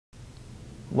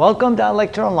Welcome to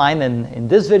Lecture Online, and in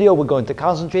this video we're going to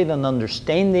concentrate on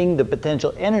understanding the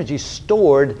potential energy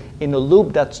stored in a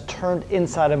loop that's turned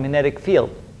inside a magnetic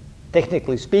field.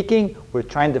 Technically speaking, we're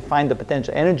trying to find the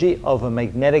potential energy of a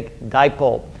magnetic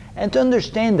dipole. And to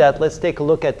understand that, let's take a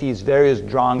look at these various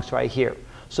drawings right here.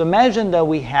 So imagine that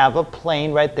we have a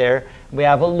plane right there. We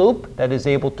have a loop that is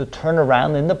able to turn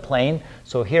around in the plane.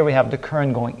 So here we have the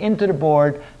current going into the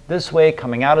board, this way,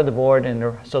 coming out of the board,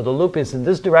 and so the loop is in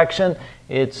this direction.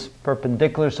 It's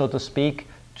perpendicular, so to speak,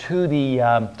 to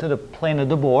the plane of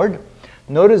the board.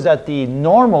 Notice that the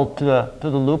normal to the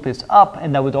loop is up,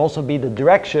 and that would also be the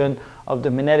direction of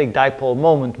the magnetic dipole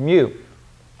moment, mu.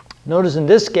 Notice in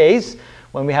this case,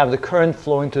 when we have the current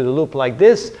flowing through the loop like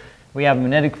this, we have a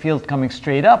magnetic field coming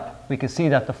straight up. We can see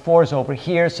that the force over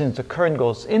here, since the current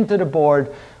goes into the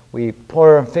board, we put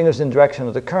our fingers in the direction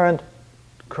of the current,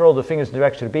 curl the fingers in the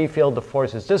direction of the B field, the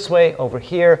force is this way. Over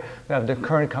here, we have the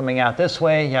current coming out this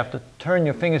way. You have to turn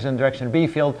your fingers in the direction of the B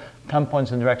field, thumb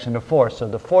points in the direction of the force. So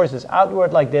the force is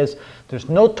outward like this. There's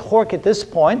no torque at this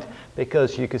point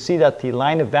because you can see that the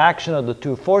line of action of the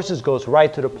two forces goes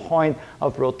right to the point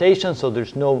of rotation, so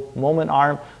there's no moment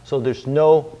arm, so there's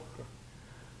no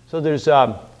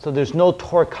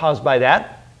torque caused by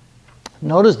that.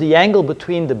 Notice the angle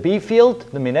between the B field,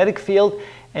 the magnetic field,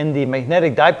 and the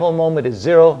magnetic dipole moment is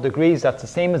 0 degrees. That's the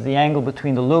same as the angle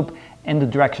between the loop and the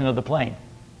direction of the plane.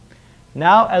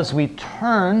 Now as we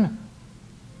turn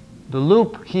the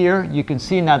loop here, you can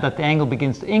see now that the angle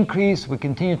begins to increase. We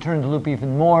continue to turn the loop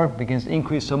even more, begins to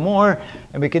increase some more,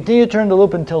 and we continue to turn the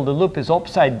loop until the loop is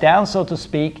upside down, so to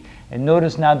speak. And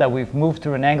notice now that we've moved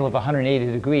through an angle of 180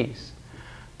 degrees.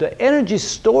 The energy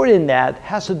stored in that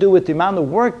has to do with the amount of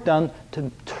work done to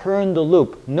turn the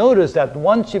loop. Notice that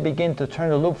once you begin to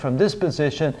turn the loop from this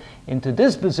position into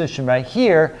this position right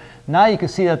here, now you can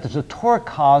see that there's a torque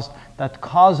caused that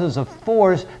causes a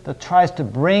force that tries to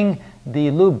bring the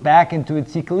loop back into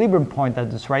its equilibrium point that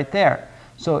is right there.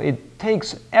 So it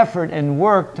takes effort and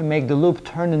work to make the loop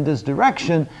turn in this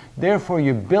direction. Therefore,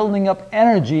 you're building up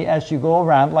energy as you go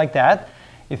around like that.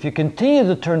 If you continue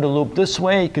to turn the loop this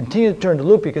way, continue to turn the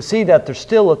loop, you can see that there's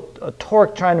still a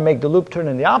torque trying to make the loop turn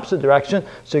in the opposite direction.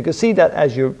 So you can see that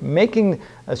as you're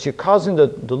causing the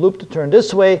loop to turn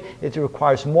this way, it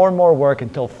requires more and more work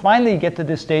until finally you get to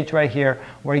this stage right here,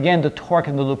 where again the torque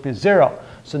in the loop is 0.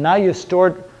 So now you've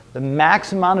stored the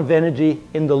max amount of energy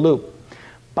in the loop.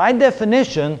 By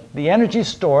definition, the energy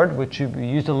stored, which you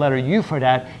use the letter U for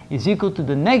that, is equal to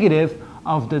the negative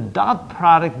of the dot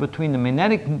product between the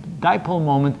magnetic dipole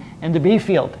moment and the B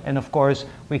field. And of course,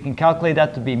 we can calculate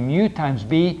that to be mu times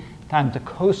B times the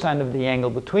cosine of the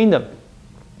angle between them.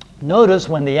 Notice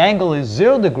when the angle is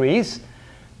 0 degrees,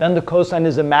 then the cosine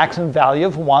is a maximum value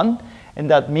of 1. And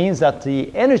that means that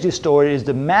the energy stored is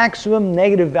the maximum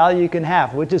negative value you can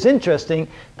have, which is interesting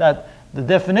that the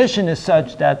definition is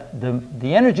such that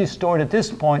the energy stored at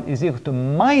this point is equal to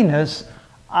minus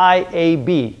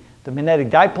IAB, the magnetic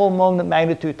dipole moment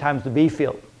magnitude times the B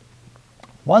field.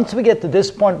 Once we get to this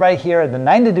point right here at the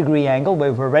 90-degree angle, where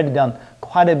we've already done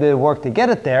quite a bit of work to get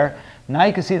it there, now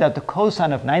you can see that the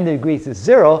cosine of 90 degrees is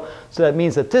 0, so that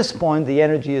means at this point the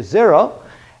energy is 0.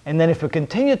 And then if we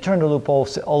continue to turn the loop all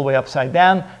the way upside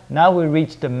down, now we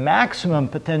reach the maximum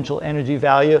potential energy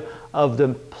value of the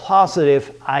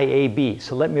positive IAB.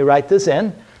 So let me write this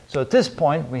in. So at this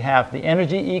point we have the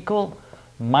energy equal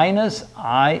minus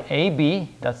IAB,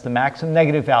 that's the maximum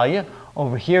negative value.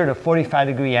 Over here, the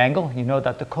 45-degree angle, you know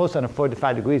that the cosine of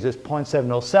 45 degrees is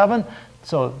 0.707,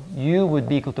 so U would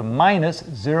be equal to minus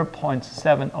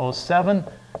 0.707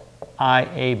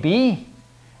 IAB.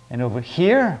 And over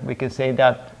here, we can say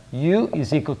that U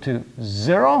is equal to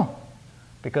 0,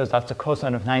 because that's the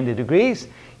cosine of 90 degrees.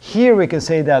 Here we can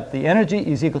say that the energy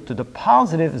is equal to the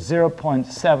positive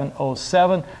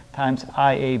 0.707 times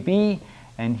IAB.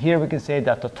 And here we can say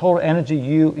that the total energy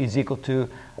U is equal to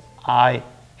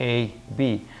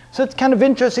IAB. So it's kind of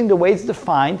interesting the way it's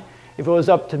defined. If it was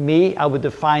up to me, I would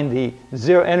define the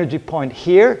 0 energy point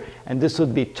here, and this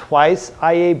would be twice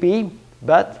IAB,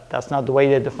 but that's not the way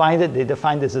they defined it. They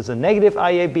defined this as a negative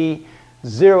IAB,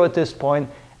 0 at this point,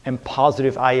 and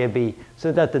positive IAB,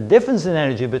 so that the difference in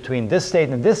energy between this state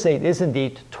and this state is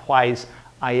indeed twice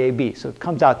IAB. So it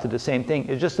comes out to the same thing.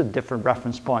 It's just a different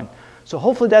reference point. So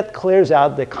hopefully that clears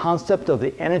out the concept of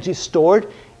the energy stored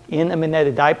in a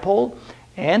magnetic dipole.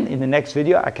 And in the next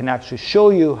video, I can actually show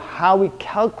you how we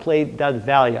calculate that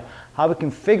value, how we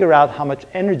can figure out how much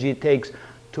energy it takes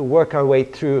to work our way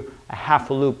through a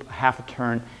half a loop, a half a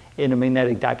turn in a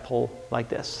magnetic dipole like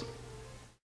this.